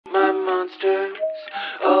monsters.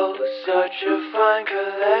 Oh, such a fine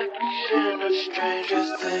collection of stranger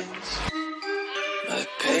things. My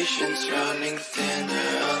patience running thinner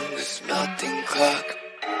on this melting clock.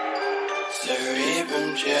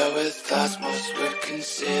 Cerebrum jail with thoughts most would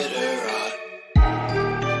consider odd.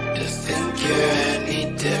 To think you're any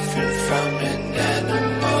different from an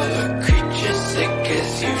animal or creature sick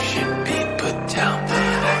as you should be put down, but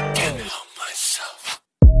I can't help myself.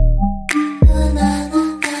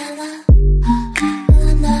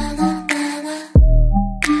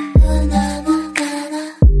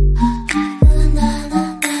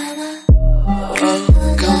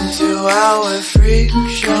 Welcome to our freak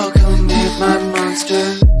show, come meet my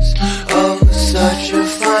monsters. Oh, such a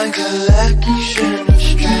fine collection of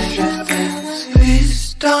stranger things.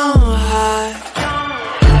 Please don't hide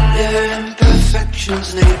their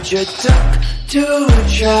imperfections. Nature took to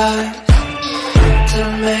try to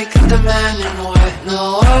make the man in white.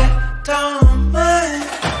 No, I don't mind.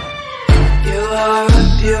 You are a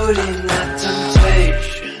beauty, not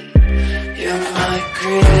temptation. You're my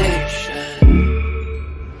creation.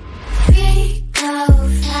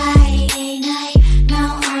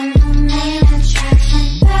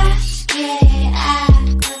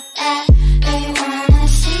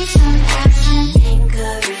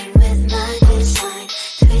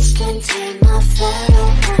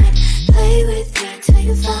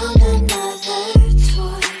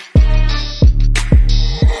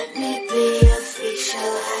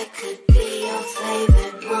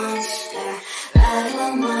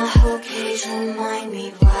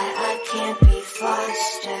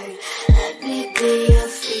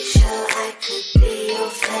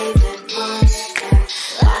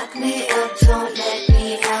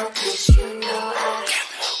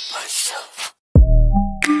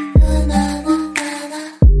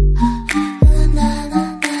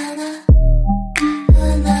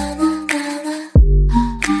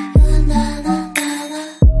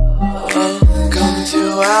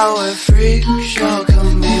 Our freak show,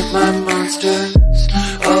 come meet my monsters.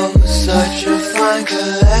 Oh, such a fine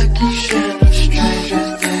collection of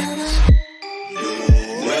stranger things.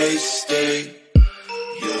 You're wasting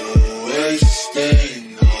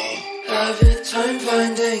all of your time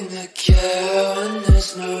finding the cure when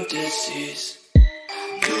there's no disease.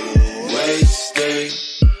 You're wasting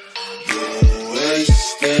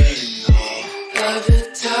all of your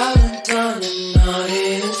talent on an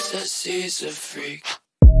audience that sees a freak.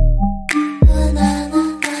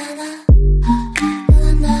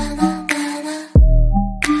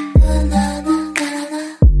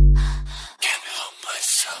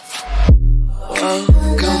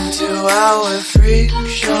 Welcome to our freak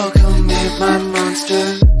show, come meet my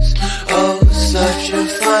monsters. Oh, such a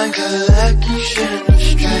fine collection of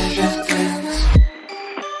stranger things.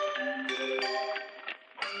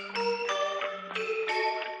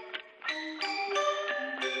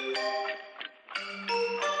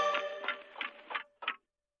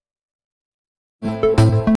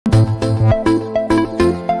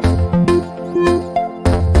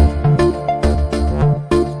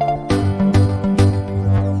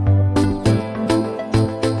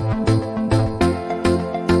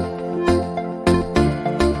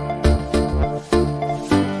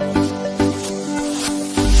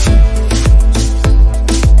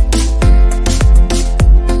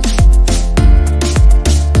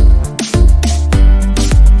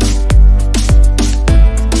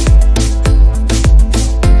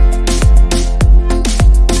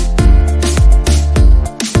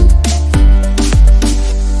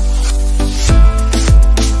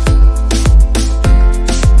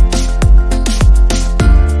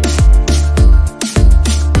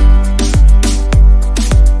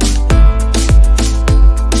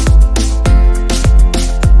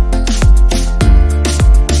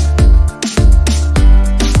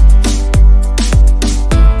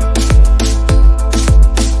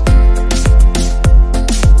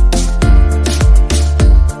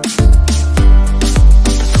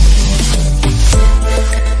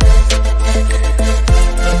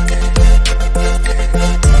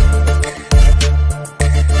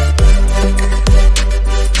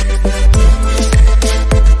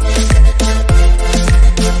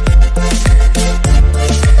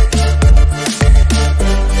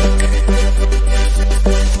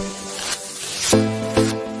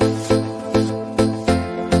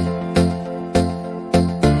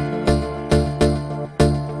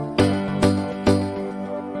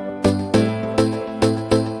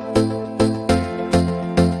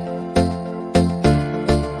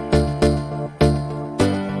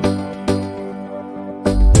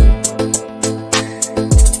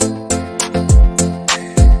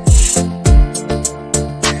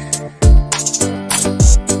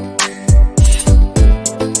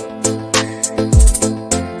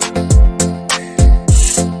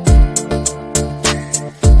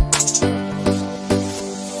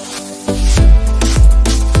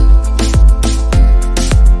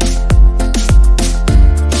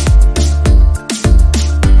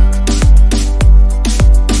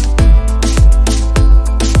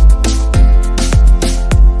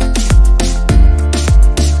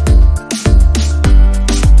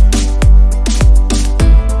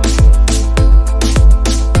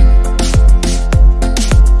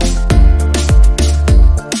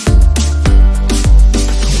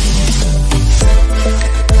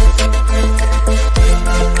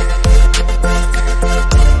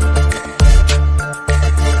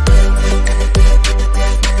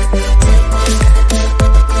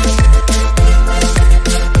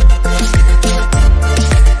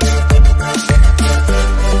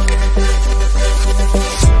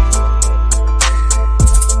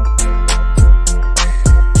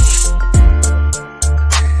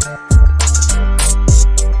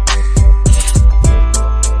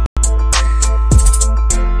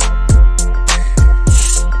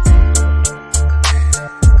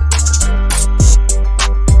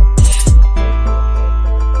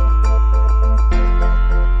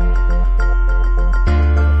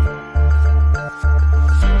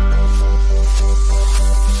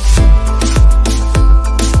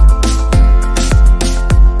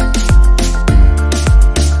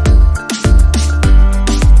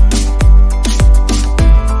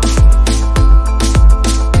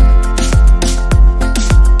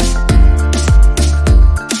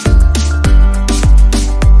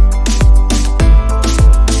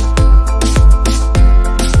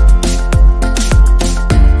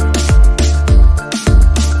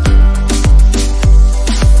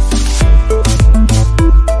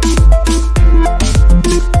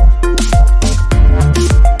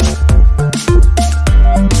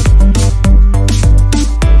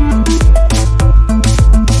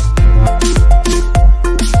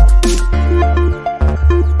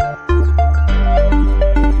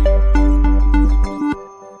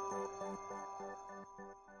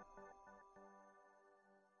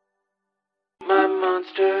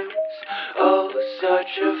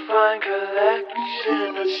 fine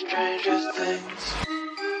collection of stranger things.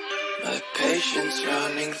 My patience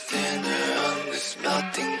running thinner on this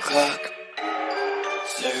melting clock.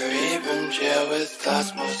 Cerebrum jail with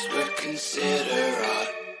thoughts most would consider odd.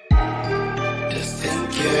 To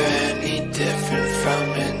think you're any different from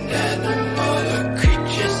an animal or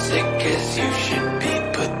creature sick as you should be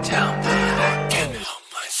put down, but I can't help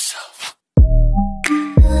myself.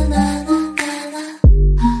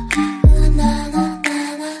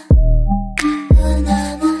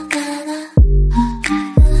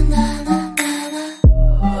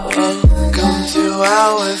 Welcome to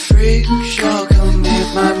our freak show, come meet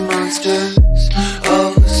my monsters.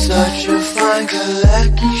 Oh, such a fine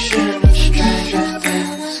collection of stranger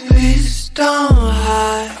things. Please don't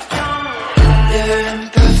hide their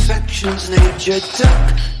imperfections. Nature took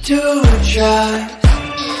to try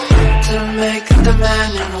to make the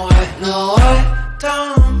man in white. No, I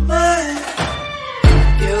don't mind.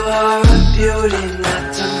 You are a beauty, not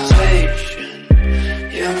temptation.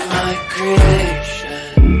 You're my creation.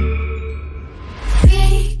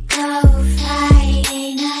 Friday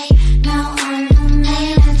night, now on the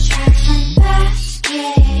main attraction.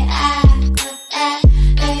 Basket, acrobat,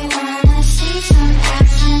 they wanna see some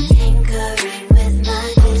action. Tinkering with my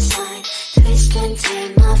design, twist and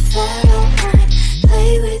tame my feral mind.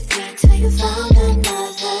 Play with me till you found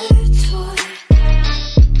another toy.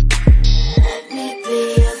 Let me be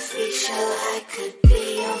a freak show, I could be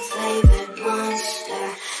your favorite monster.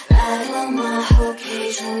 Rattle my whole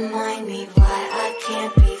cage, remind me why I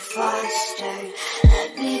can't be fostered. Let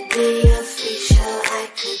me be a freak show, I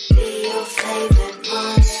could be your favorite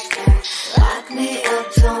monster. Lock me up,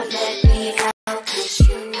 don't let me out, 'cause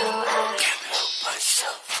you know I Can't help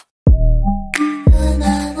myself.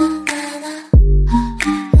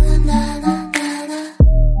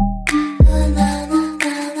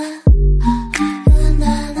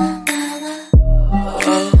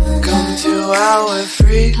 Welcome to our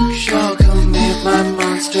freak show, come meet my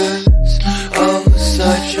monsters. Oh,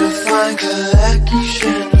 such a fine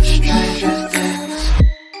collection of stranger things.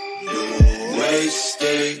 You're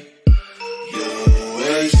wasting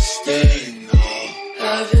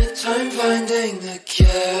all of your time finding the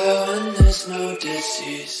cure when there's no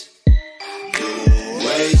disease. You're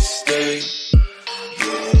wasting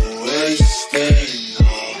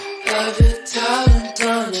all of your talent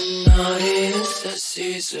on an audience that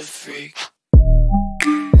sees a freak.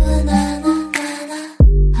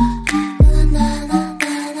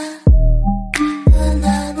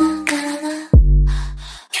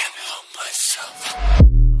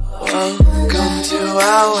 Welcome to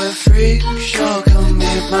our freak show, come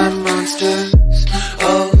meet my monsters.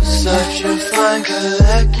 Oh, such a fine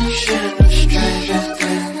collection of stranger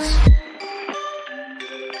things.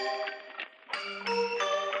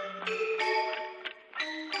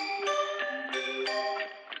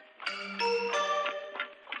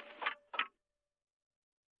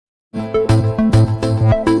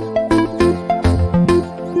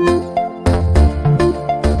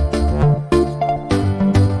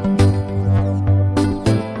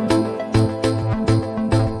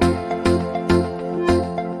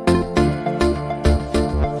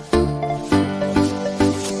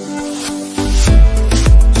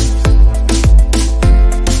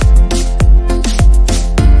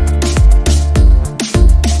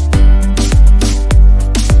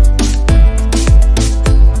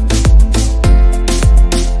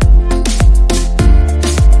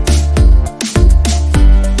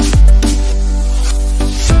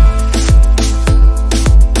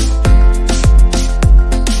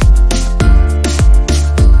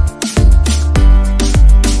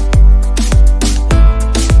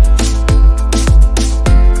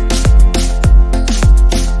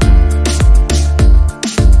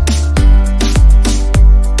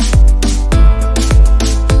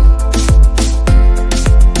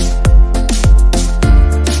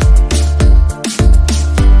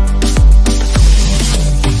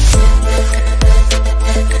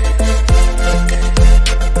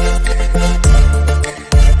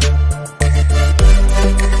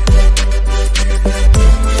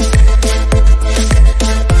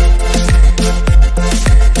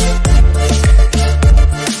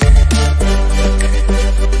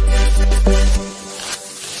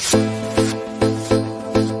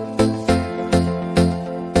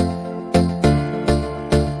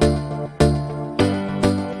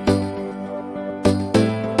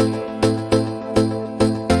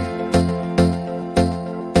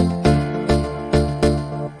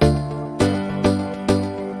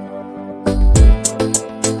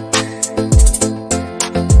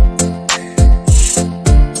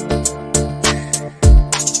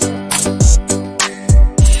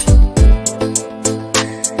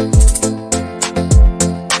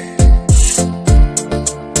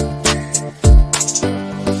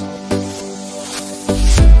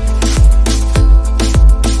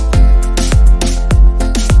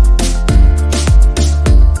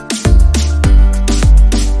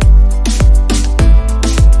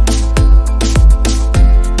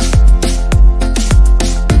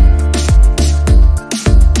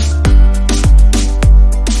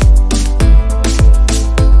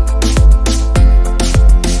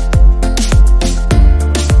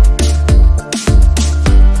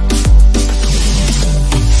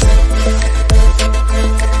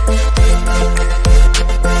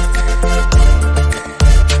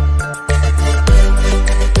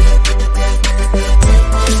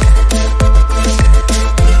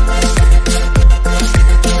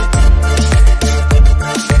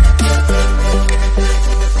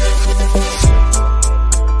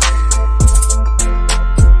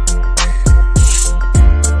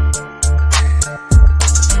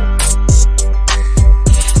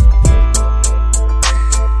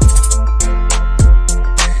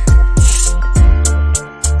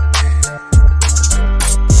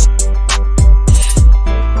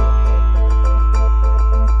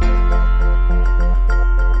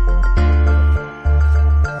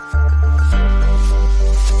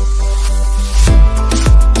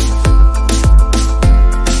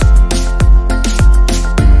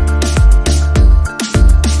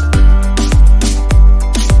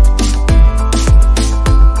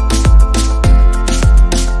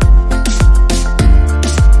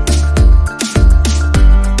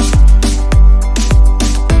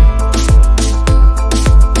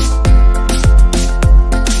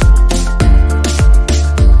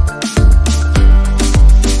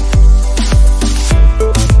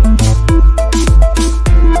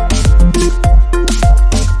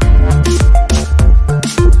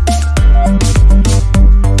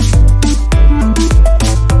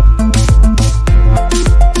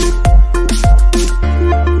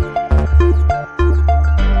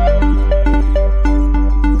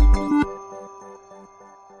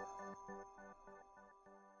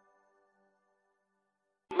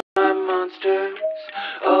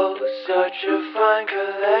 such a fine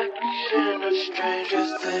collection of stranger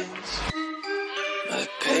things. My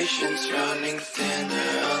patience running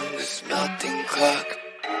thinner on this melting clock.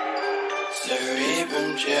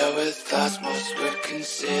 Cerebrum jail with thoughts most would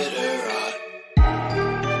consider odd.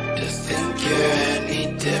 To think you're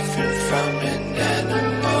any different from an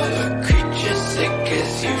animal or creature sick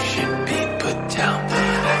as you should be put down, but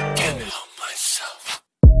I can't help myself.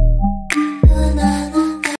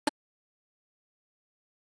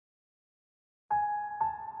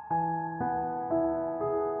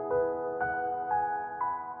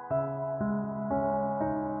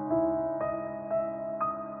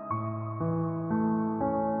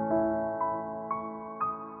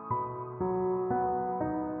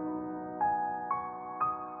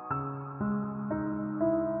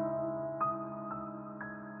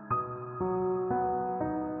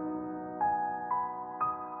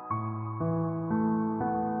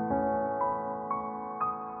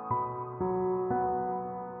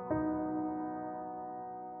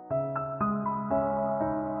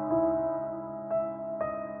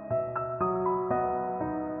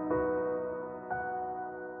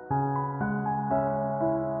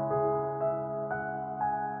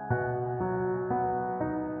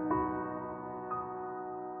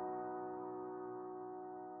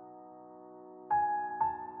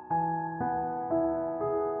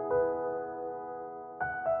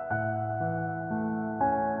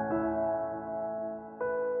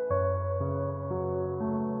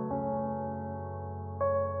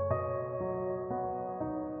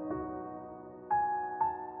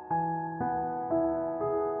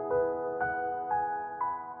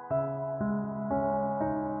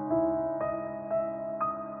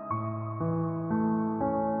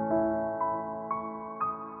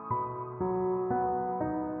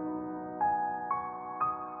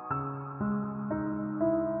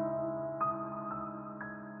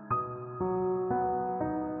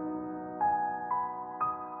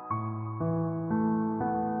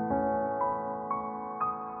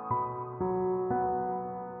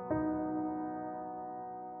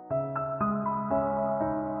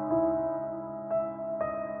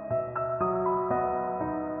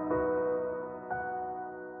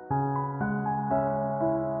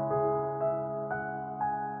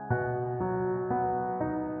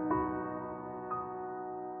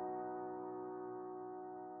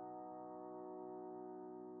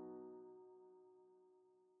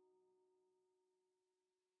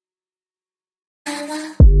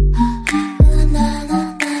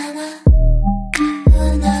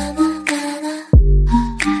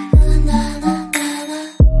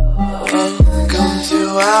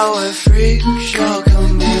 Our freak show,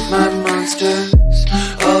 come meet my monsters.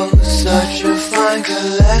 Oh, such a fine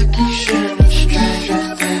collection of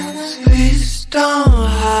stranger things. Please don't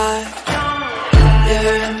hide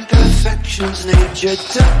your imperfections. Nature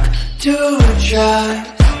took to try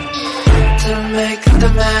to make the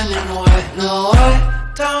man in white. No,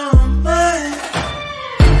 I don't mind.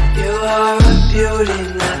 You are a beauty,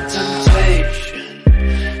 not temptation.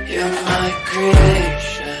 You're my creation.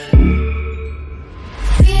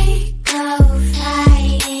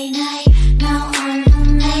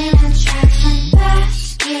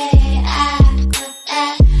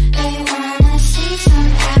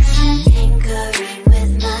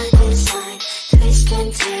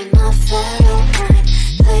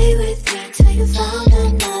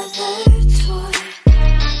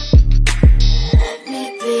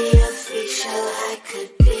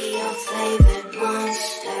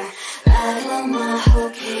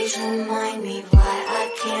 Remind me why I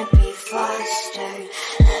can't be fostered.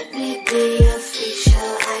 Let me be a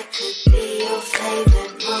feature, I could be your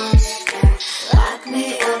favorite monster. Lock me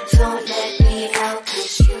up, don't let me out,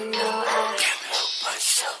 'cause you know I can't help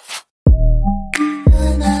myself.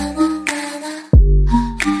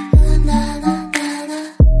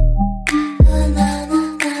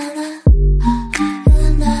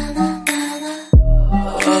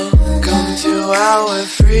 Welcome to our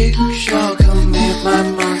freak show, come meet my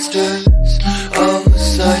monsters. Oh,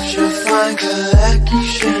 such a fine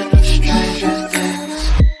collection of stranger things.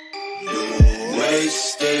 You're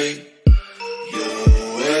wasting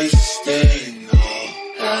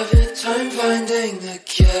all of your time finding the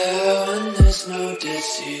cure when there's no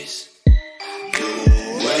disease.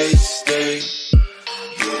 You're wasting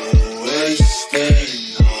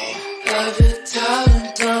all of your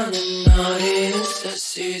talent on an audience that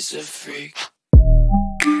sees a freak.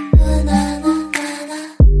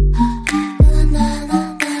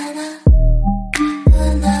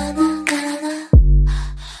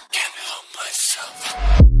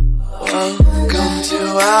 Welcome to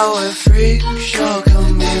our freak show,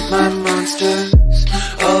 come meet my monsters.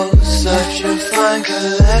 Oh, such fine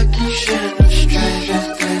collection of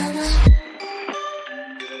stranger things.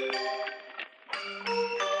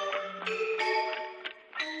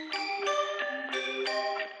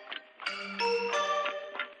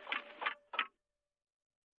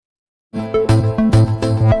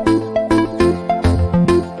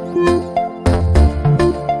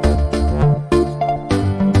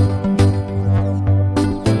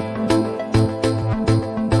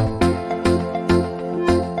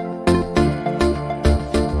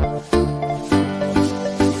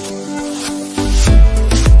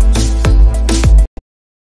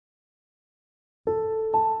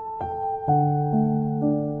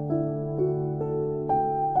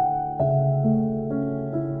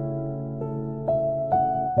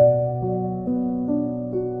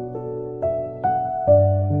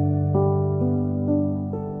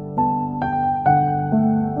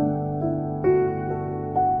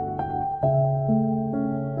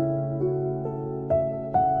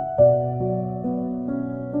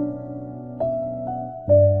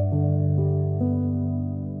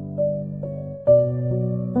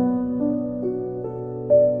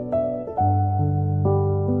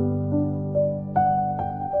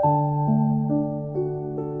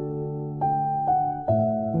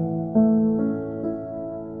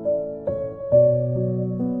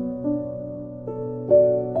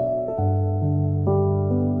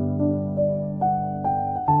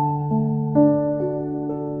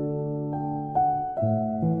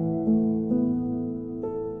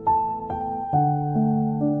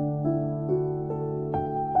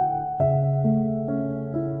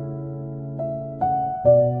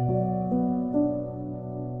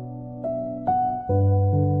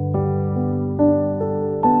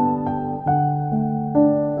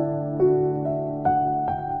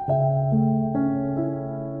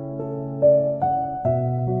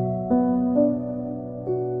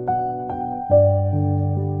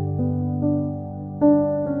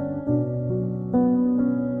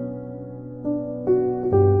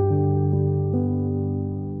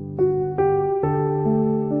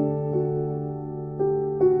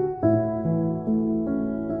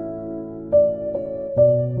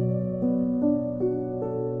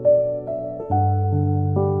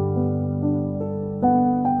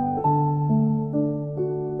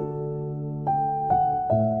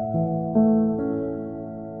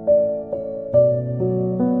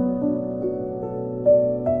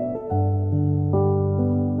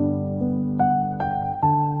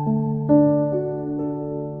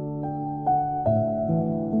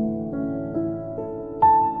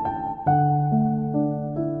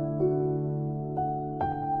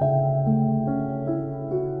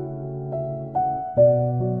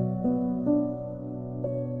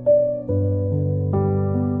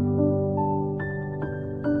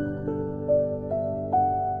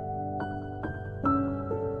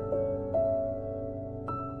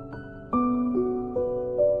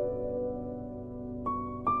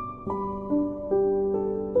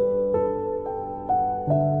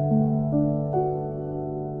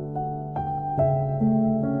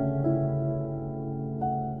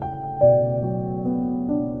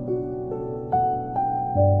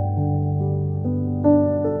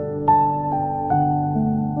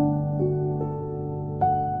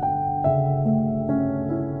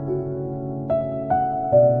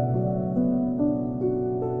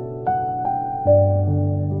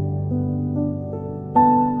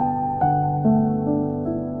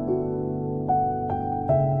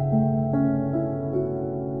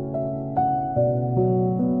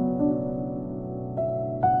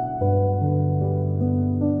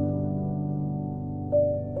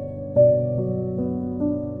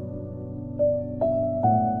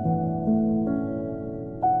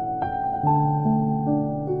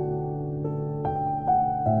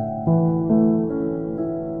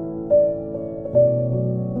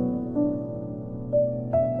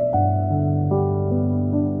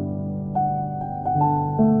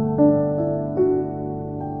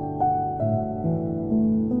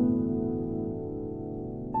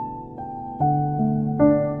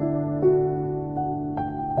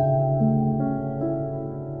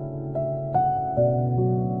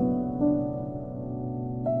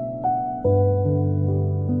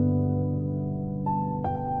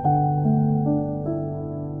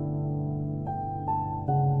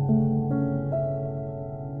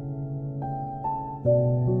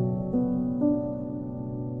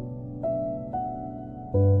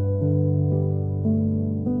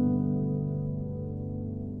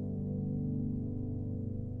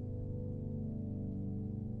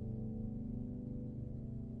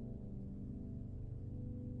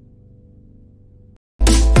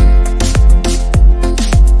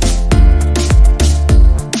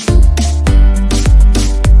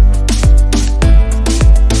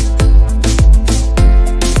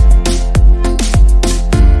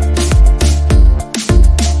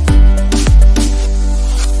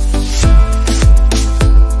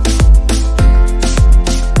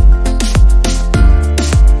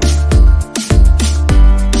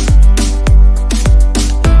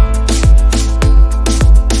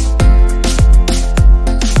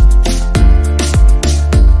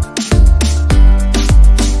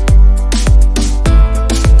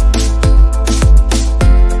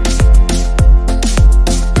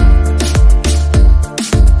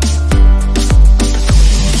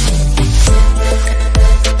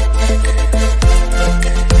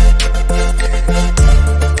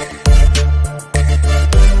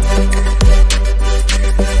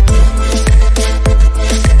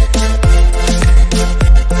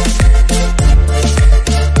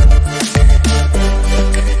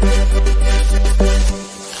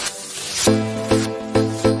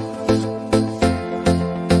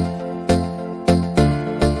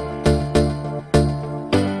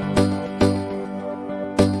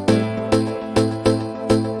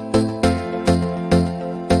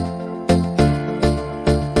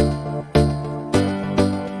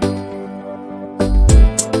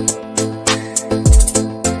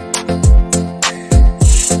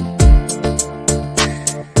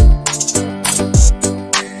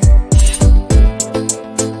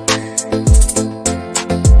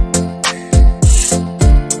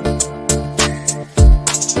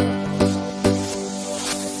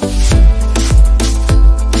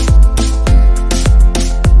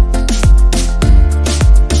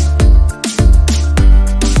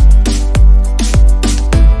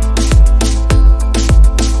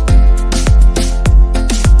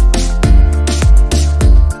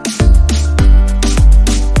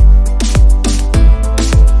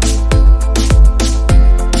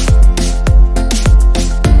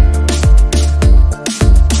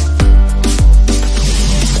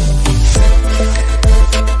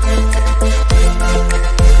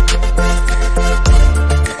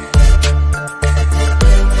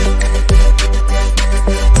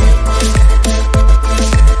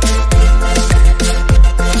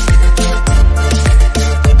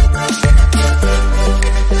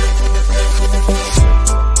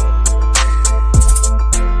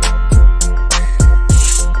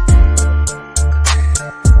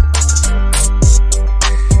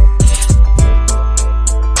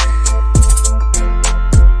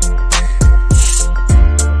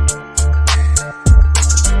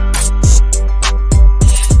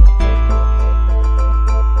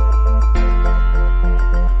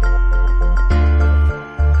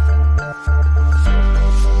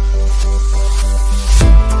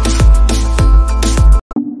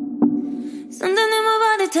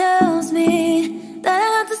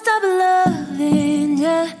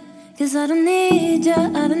 'Cause I don't need you,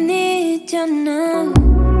 I don't need you now.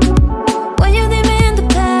 When you did me in the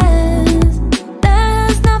past,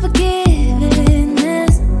 that's not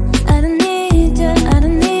forgiveness. I don't need you, I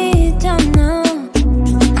don't need you now.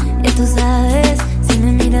 Ya tú sabes, si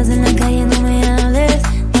me miras en la calle no me hables,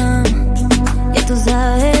 no. Ya tú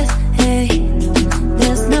sabes, hey,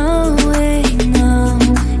 there's no way, no.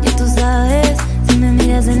 Ya tú sabes, si me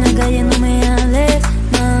miras en la calle no me hables,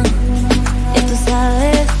 no. Ya tú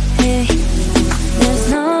sabes, hey, there's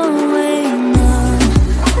no way, no.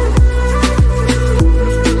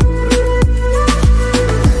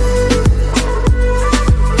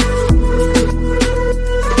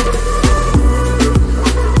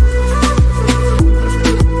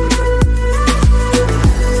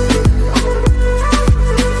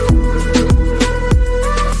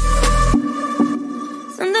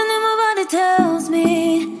 Something in my body tells me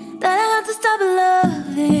that I have to stop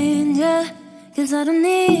loving you. 'Cause I don't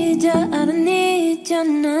need you, I don't need you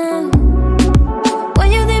now. When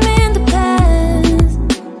you did me in the past,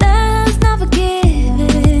 that's not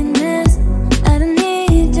forgiveness. I don't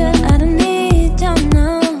need you, I don't need you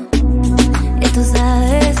now. Ya tú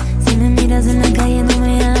sabes, si me miras en la calle no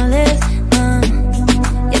me hables, no.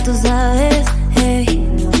 Ya tú sabes, hey,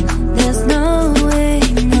 there's no way,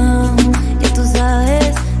 no. Ya tú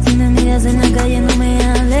sabes, si me miras en la calle no me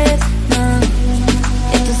hables, no.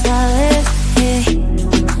 Ya tú sabes, hey,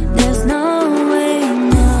 there's no way,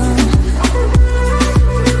 no.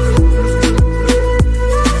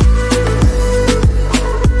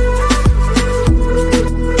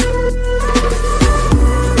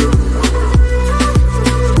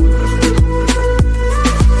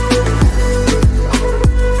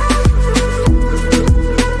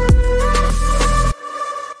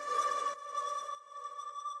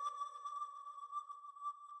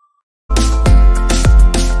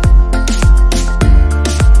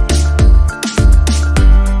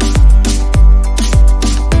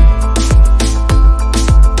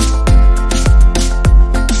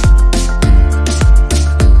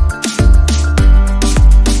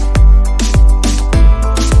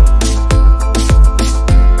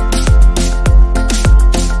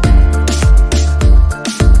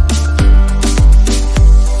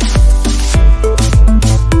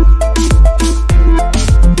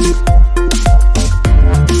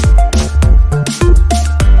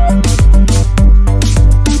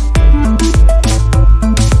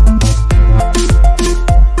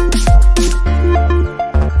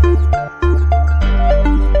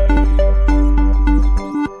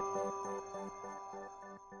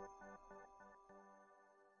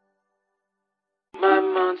 My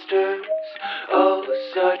monsters, oh,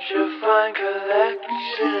 such a fine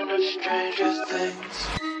collection of stranger things.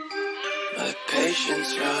 My patience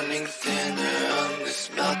running thinner on this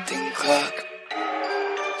melting clock.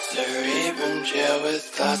 Cerebrum jail with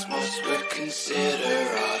thoughts most would consider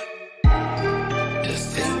odd. To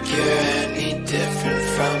think you're any different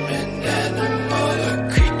from an animal or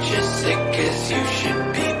creature sick as you should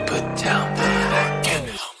be put down, but I can't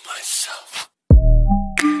help myself.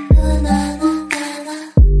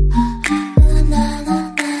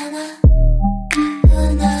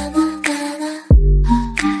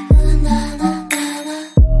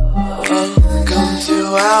 Welcome to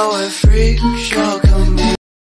our freak show.